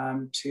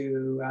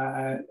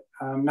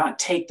 not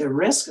take the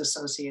risk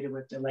associated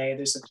with delay.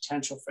 There's a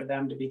potential for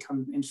them to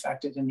become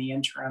infected in the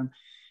interim.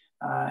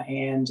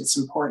 And it's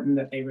important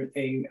that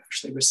they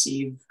actually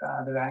receive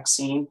the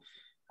vaccine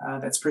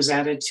that's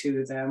presented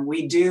to them.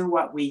 We do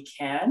what we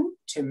can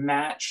to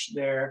match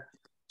their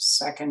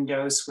second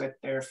dose with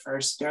their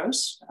first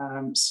dose.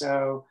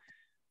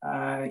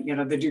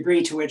 The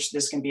degree to which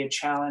this can be a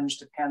challenge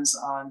depends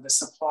on the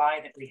supply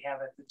that we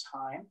have at the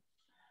time.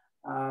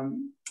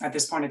 At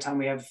this point in time,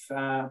 we have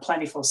a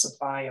plentiful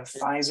supply of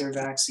Pfizer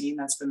vaccine.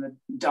 That's been the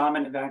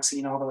dominant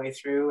vaccine all the way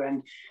through,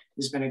 and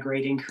there's been a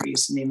great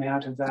increase in the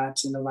amount of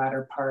that in the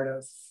latter part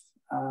of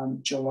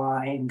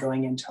July and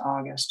going into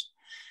August.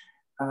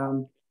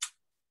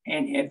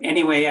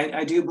 Anyway,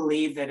 I do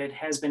believe that it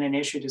has been an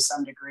issue to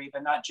some degree,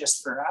 but not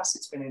just for us.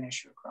 It's been an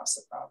issue across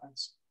the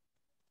province.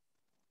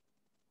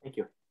 Thank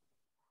you.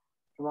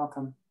 You're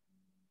welcome.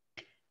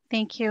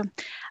 Thank you.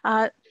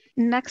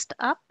 Next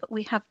up,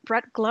 we have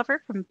Brett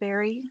Glover from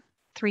Barrie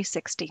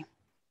 360.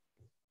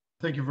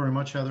 Thank you very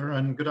much, Heather,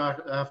 and good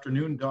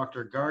afternoon,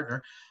 Dr.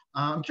 Gardner.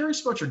 I'm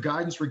curious about your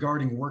guidance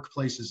regarding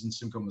workplaces in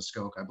Simcoe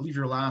Muskoka. I believe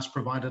your last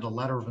provided a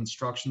letter of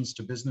instructions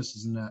to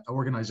businesses and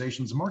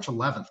organizations March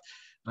 11th.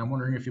 And I'm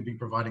wondering if you'll be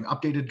providing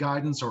updated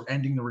guidance or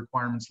ending the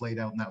requirements laid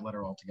out in that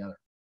letter altogether.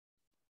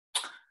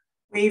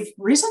 We've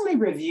recently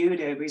reviewed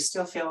it. We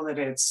still feel that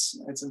it's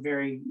a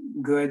very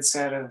good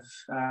set of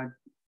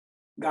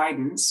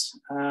guidance.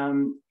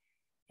 And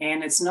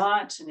it's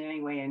not in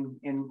any way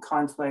in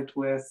conflict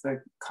with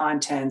the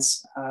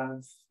contents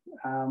of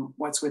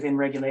what's within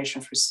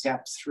regulation for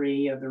step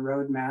 3 of the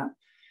roadmap.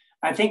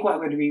 I think what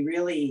would be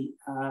really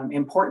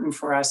important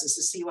for us is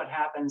to see what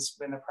happens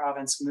when the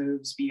province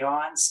moves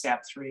beyond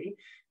step 3,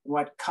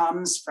 what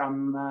comes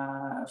from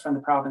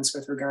the province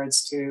with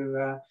regards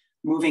to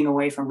moving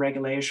away from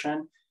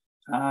regulation,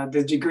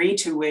 the degree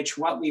to which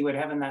what we would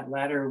have in that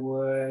letter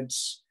would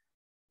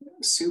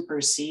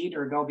supersede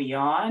or go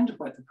beyond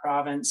what the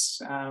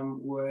province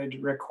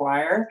would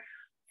require,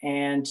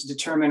 and to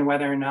determine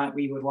whether or not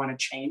we would want to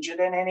change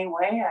it in any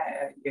way.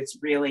 It's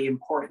really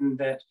important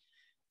that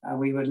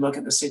we would look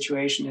at the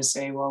situation and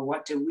say, well,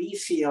 what do we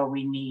feel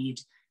we need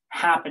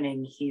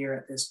happening here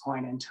at this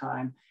point in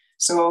time?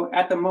 So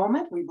at the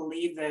moment, we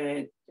believe that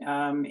it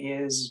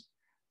is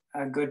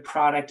a good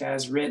product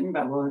as written,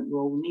 but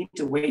we'll need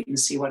to wait and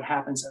see what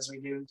happens as we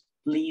do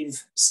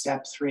leave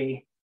step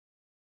 3.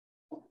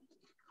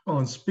 Well,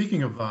 and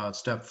speaking of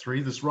step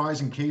 3, this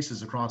rise in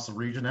cases across the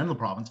region and the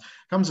province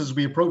comes as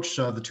we approach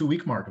the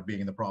 2-week mark of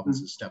being in the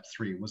province's step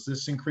 3. Was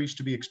this increase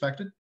to be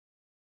expected?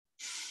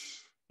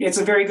 It's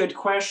a very good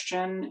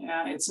question.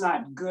 It's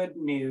not good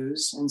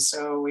news. And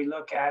so we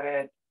look at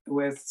it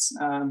with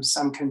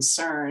some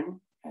concern.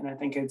 And I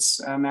think it's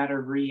a matter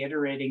of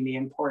reiterating the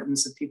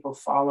importance of people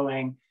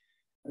following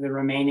the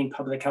remaining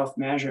public health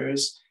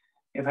measures.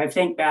 If I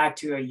think back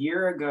to a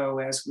year ago,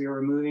 as we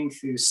were moving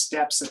through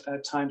steps at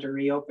that time to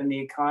reopen the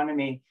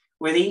economy,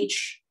 with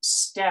each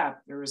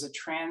step, there was a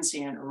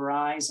transient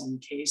rise in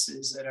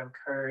cases that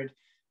occurred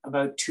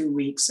about 2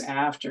 weeks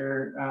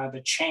after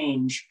the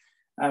change,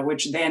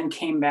 which then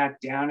came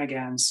back down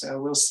again.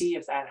 So we'll see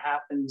if that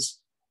happens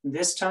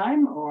this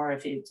time or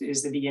if it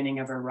is the beginning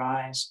of a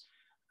rise.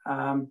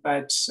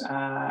 But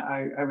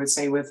I would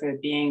say with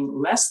it being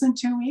less than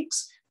 2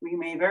 weeks, we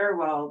may very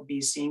well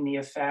be seeing the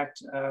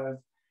effect of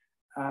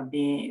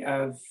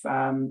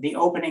the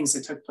openings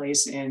that took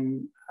place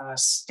in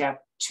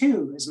step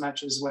 2 as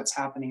much as what's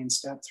happening in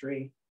step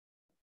 3.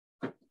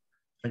 Thank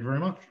you very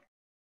much.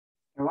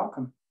 You're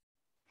welcome.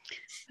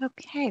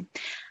 Okay.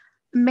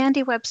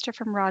 Mandy Webster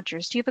from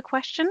Rogers, do you have a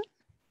question?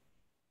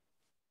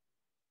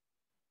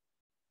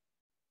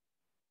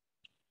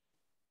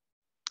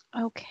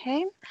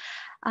 Okay.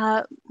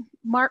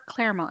 Mark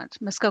Claremont,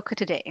 Muskoka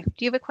Today,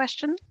 do you have a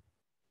question?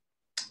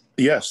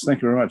 Yes,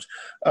 thank you very much.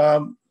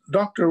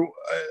 Doctor,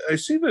 I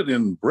see that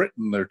in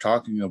Britain, they're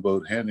talking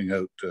about handing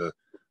out a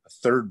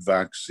third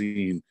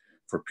vaccine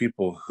for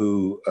people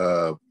who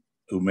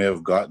who may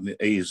have gotten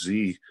the AZ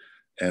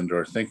and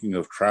are thinking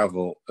of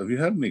travel. Have you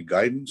had any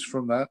guidance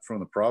from that from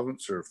the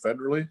province or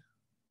federally?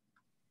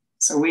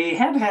 So we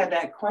have had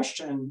that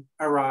question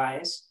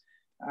arise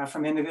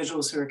from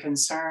individuals who are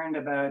concerned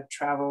about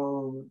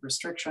travel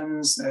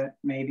restrictions that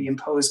may be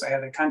imposed by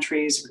other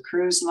countries or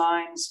cruise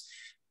lines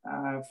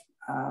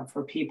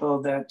for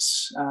people that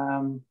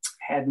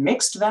had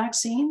mixed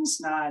vaccines,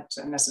 not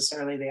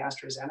necessarily the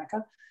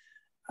AstraZeneca.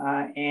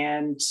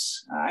 And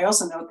I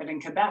also note that in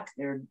Quebec,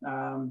 they're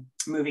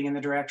moving in the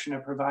direction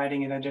of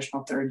providing an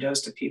additional third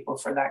dose to people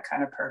for that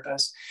kind of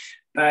purpose.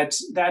 But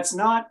that's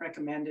not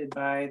recommended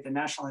by the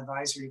National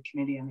Advisory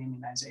Committee on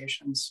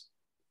Immunizations.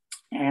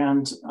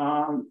 And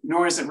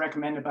nor is it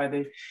recommended by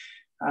the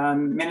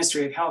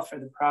Ministry of Health for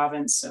the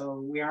province. So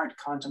we aren't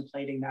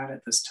contemplating that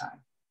at this time.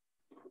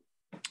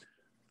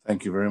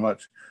 Thank you very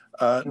much.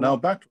 Now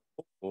back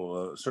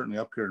to certainly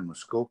up here in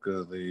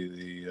Muskoka,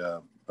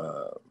 the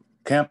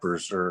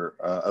campers are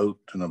out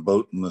and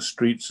about in the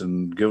streets,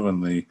 and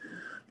given the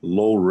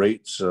low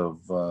rates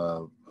of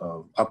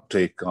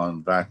uptake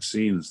on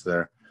vaccines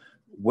there,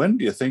 when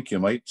do you think you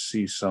might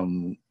see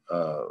some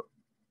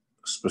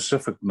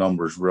specific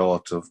numbers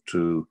relative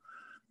to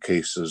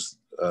cases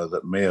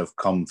that may have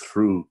come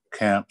through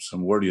camps,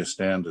 and where do you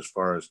stand as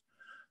far as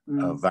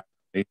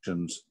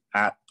vaccinations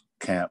at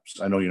camps?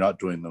 I know you're not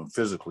doing them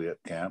physically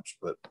at camps,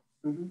 but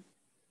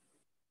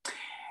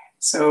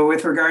So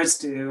with regards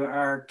to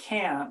our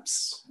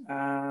camps,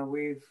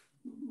 we've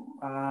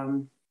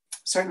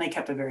certainly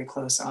kept a very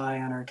close eye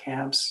on our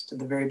camps to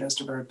the very best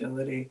of our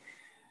ability.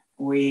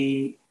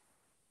 We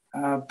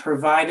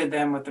provided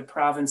them with the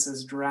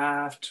province's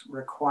draft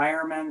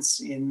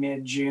requirements in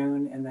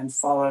mid-June, and then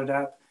followed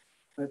up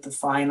with the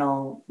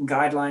final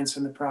guidelines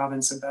from the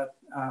province about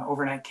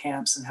overnight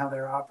camps and how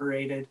they're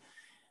operated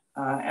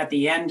at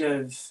the end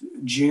of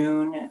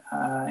June,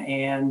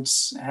 and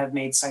have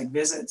made site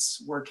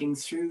visits working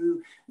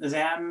through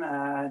them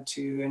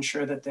to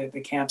ensure that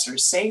the camps are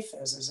safe,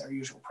 as is our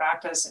usual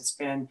practice. It's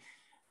been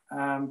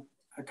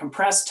a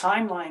compressed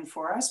timeline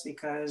for us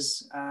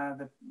because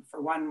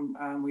for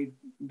one, we've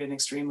been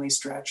extremely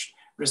stretched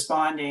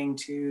responding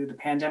to the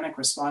pandemic,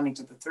 responding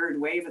to the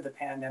third wave of the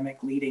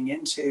pandemic leading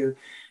into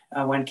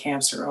when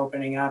camps are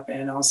opening up.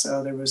 And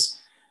also there was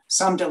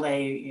some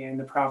delay in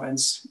the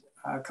province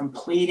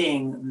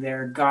completing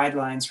their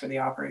guidelines for the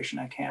operation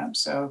of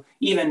camps. So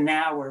even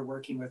now we're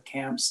working with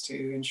camps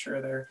to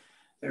ensure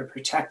they're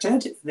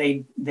protected.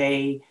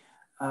 They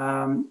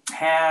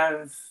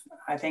have,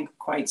 I think,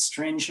 quite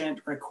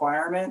stringent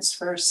requirements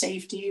for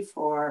safety,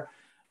 for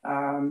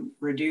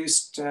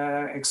reduced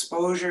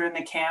exposure in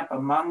the camp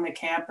among the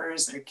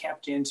campers. They're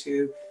kept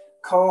into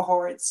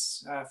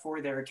cohorts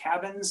for their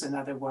cabins, and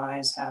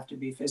otherwise have to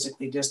be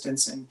physically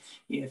distanced, and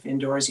if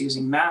indoors,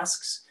 using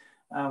masks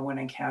when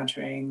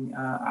encountering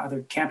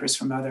other campers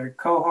from other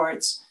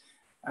cohorts.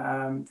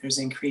 There's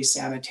increased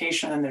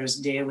sanitation, there's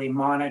daily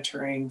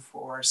monitoring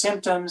for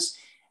symptoms,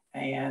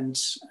 and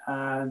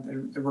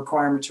the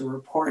requirement to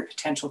report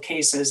potential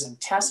cases and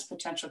test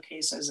potential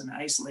cases and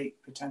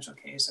isolate potential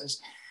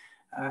cases.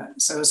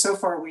 So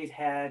far we've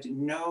had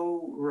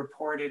no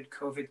reported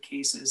COVID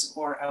cases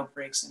or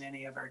outbreaks in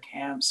any of our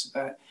camps,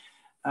 but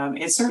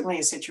it's certainly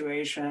a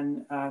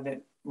situation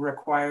that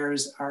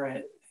requires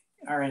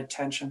our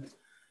attention.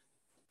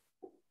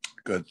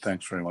 Good,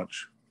 thanks very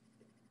much.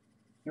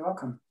 You're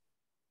welcome.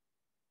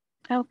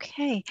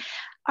 Okay,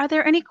 are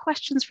there any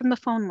questions from the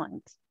phone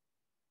lines?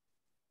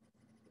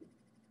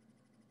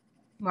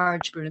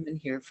 Marge Bruneman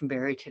here from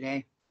Barrie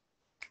today.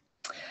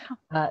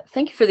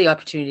 Thank you for the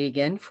opportunity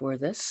again for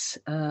this.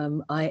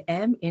 I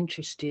am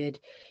interested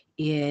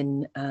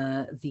in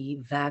the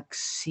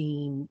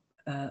vaccine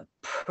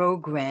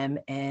program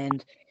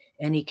and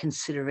any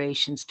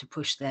considerations to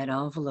push that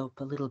envelope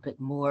a little bit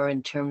more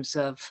in terms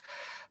of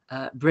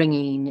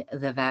bringing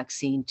the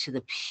vaccine to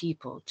the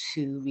people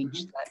to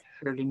reach that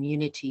herd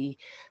immunity,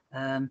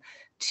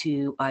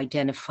 to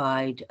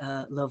identified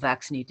low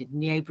vaccinated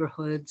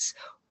neighborhoods,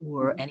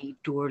 or any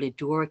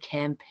door-to-door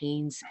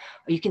campaigns.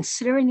 Are you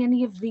considering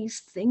any of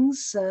these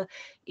things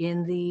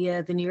in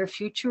the near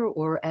future,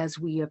 or as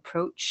we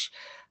approach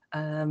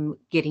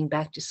getting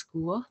back to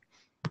school?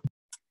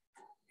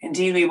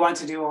 Indeed, we want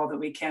to do all that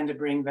we can to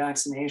bring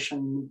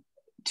vaccination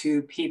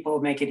to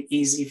people, make it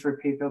easy for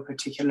people,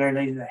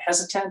 particularly the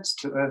hesitant,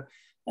 to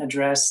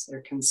address their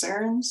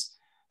concerns,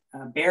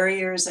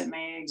 barriers that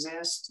may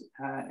exist.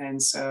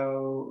 And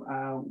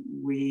so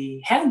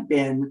we have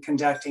been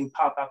conducting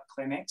pop-up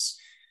clinics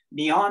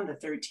beyond the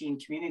 13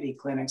 community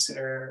clinics that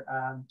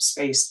are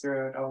spaced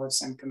throughout all of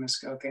Simcoe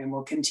Muskoka, and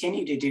we'll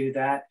continue to do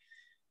that,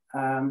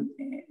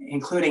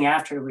 including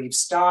after we've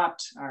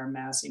stopped our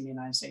mass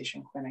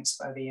immunization clinics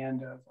by the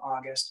end of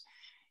August.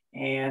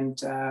 And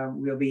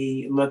we'll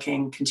be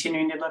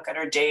continuing to look at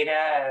our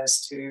data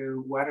as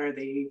to what are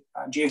the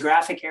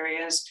geographic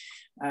areas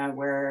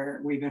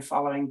where we've been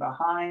falling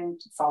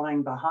behind,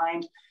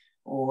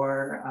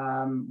 or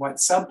what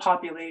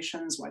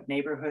subpopulations, what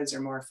neighborhoods are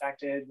more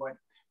affected, what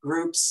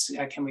groups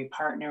can we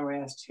partner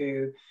with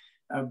to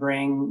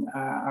bring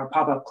our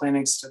pop-up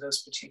clinics to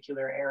those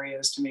particular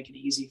areas to make it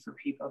easy for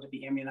people to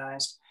be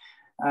immunized.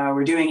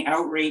 We're doing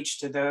outreach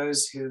to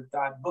those who've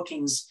got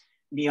bookings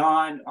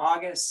beyond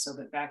August so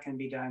that that can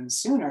be done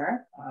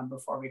sooner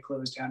before we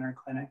close down our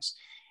clinics.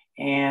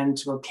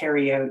 And we'll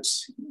carry out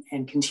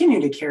and continue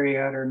to carry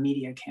out our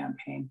media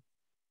campaign.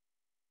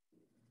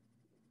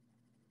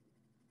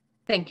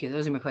 Thank you.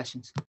 Those are my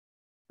questions.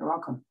 You're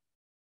welcome.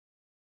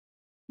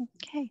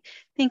 Okay,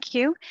 thank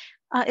you.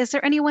 Is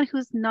there anyone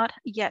who's not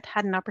yet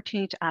had an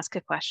opportunity to ask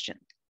a question?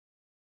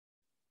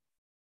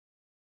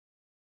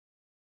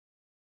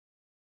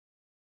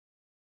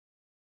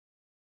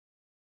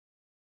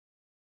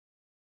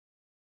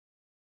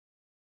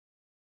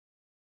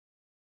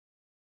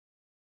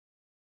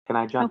 Can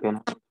I jump in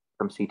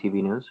from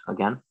CTV News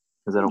again?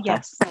 Is that okay?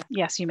 Yes,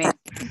 yes, you may.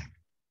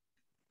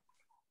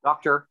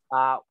 Doctor,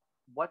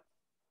 what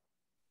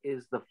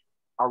is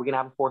are we going to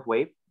have a fourth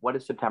wave? What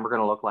is September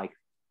going to look like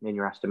in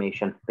your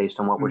estimation, based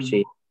on what we're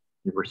seeing?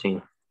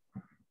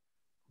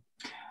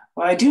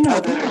 Well, I do know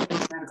that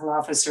our medical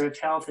officer of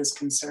health is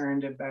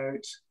concerned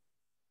about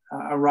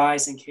a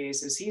rise in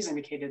cases. He's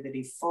indicated that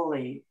he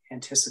fully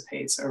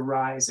anticipates a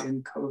rise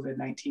in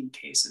COVID-19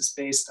 cases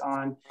based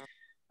on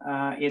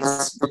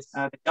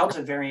the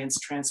Delta variant's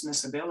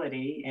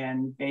transmissibility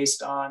and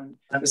based on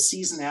the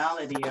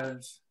seasonality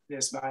of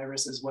this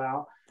virus as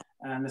well.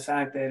 And the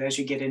fact that as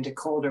you get into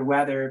colder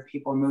weather,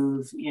 people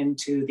move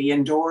into the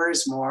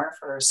indoors more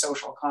for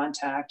social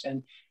contact,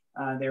 and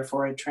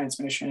therefore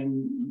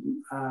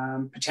transmission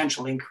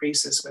potential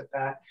increases with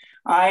that.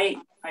 I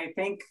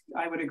think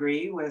I would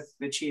agree with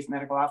the Chief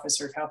Medical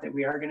Officer of Health that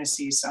we are going to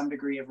see some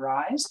degree of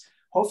rise.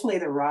 Hopefully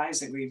the rise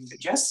that we've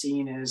just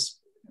seen is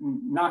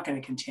not going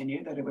to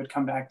continue, that it would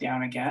come back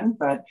down again,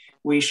 but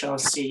we shall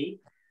see.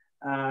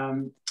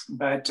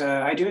 But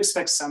I do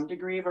expect some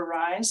degree of a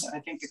rise. I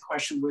think the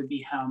question would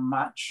be how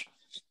much.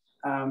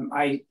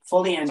 I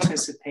fully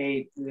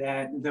anticipate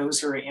that those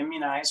who are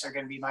immunized are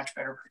going to be much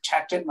better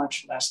protected,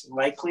 much less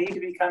likely to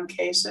become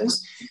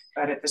cases.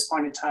 But at this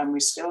point in time, we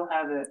still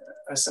have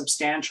a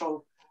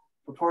substantial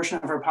proportion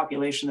of our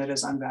population that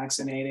is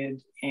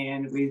unvaccinated.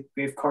 And we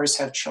of course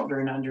have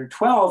children under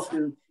 12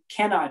 who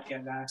cannot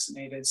get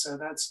vaccinated. So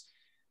that's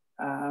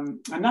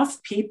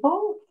enough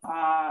people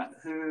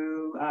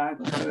who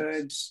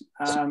could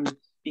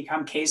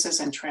become cases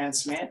and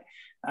transmit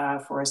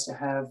for us to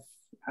have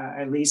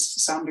at least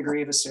some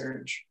degree of a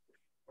surge.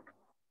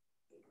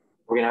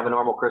 We're going to have a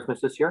normal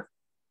Christmas this year?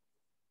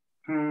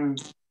 You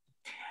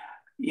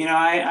know,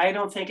 I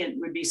don't think it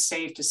would be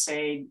safe to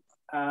say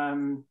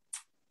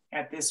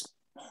at this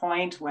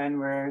point when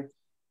we're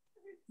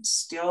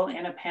still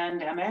in a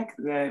pandemic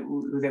that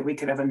we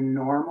could have a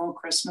normal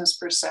Christmas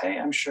per se.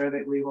 I'm sure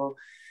that we will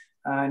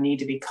need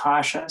to be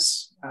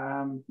cautious.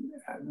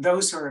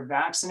 Those who are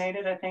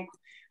vaccinated, I think,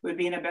 would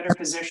be in a better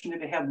position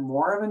to have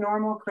more of a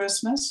normal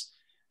Christmas.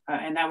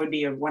 And that would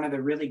be one of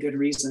the really good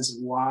reasons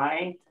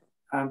why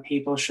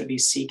people should be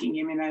seeking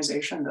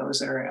immunization, those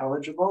that are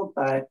eligible.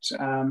 But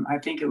I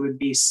think it would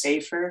be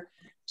safer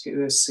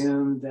to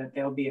assume that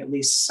there'll be at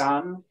least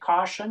some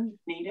caution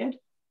needed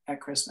at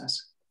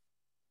Christmas.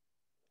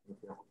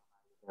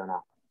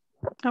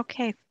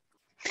 Okay,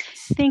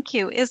 thank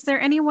you. Is there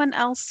anyone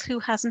else who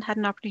hasn't had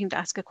an opportunity to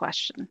ask a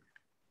question?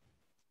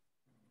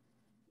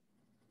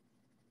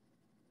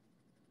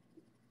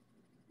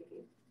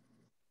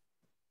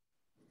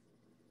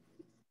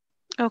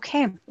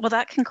 Okay, well,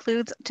 that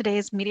concludes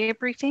today's media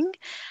briefing.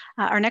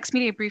 Our next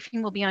media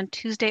briefing will be on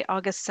Tuesday,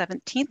 August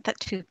 17th at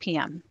 2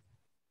 p.m.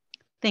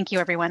 Thank you,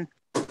 everyone.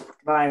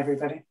 Bye,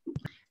 everybody.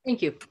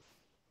 Thank you.